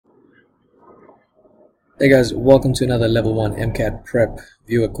Hey guys, welcome to another level 1 MCAT prep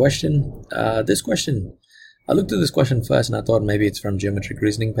viewer question. I looked at this question first and I thought maybe it's from geometric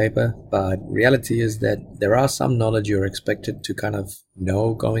reasoning paper, but reality is that there are some knowledge you're expected to kind of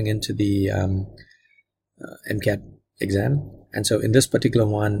know going into the MCAT exam. And so in this particular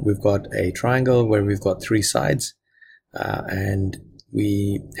one, we've got a triangle where we've got three sides and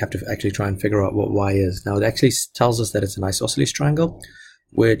we have to actually try and figure out what y is. Now it actually tells us that it's an isosceles triangle,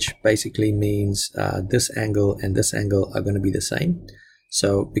 which basically means this angle and this angle are going to be the same.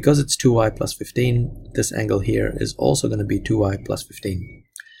 So because it's 2y plus 15, this angle here is also going to be 2y plus 15.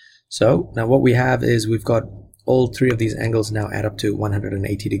 So now what we have is we've got all three of these angles now add up to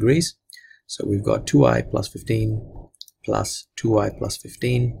 180 degrees. So we've got 2y plus 15 plus 2y plus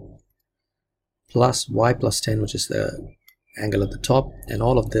 15 plus y plus 10, which is the angle at the top, and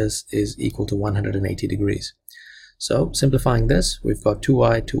all of this is equal to 180 degrees. So simplifying this, we've got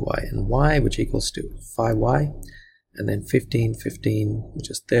 2y, 2y, and y, which equals to 5y, and then 15, 15, which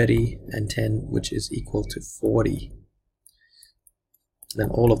is 30, and 10, which is equal to 40. Then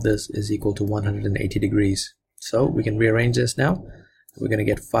all of this is equal to 180 degrees. So we can rearrange this now. We're going to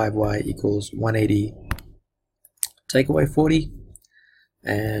get 5y equals 180, take away 40,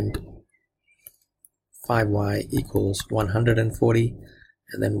 and 5y equals 140,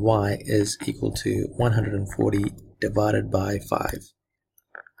 and then y is equal to 140 divided by 5.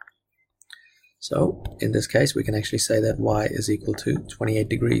 So in this case we can actually say that y is equal to 28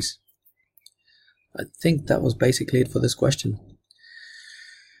 degrees. I think that was basically it for this question.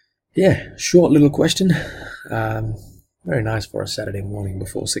 Yeah, short little question. Very nice for a Saturday morning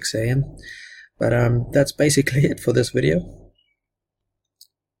before 6 a.m. But that's basically it for this video.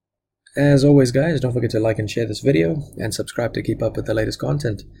 As always guys, don't forget to like and share this video and subscribe to keep up with the latest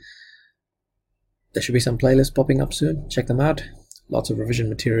content. There should be some playlists popping up soon. Check them out. Lots of revision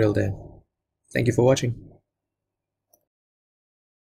material there. Thank you for watching.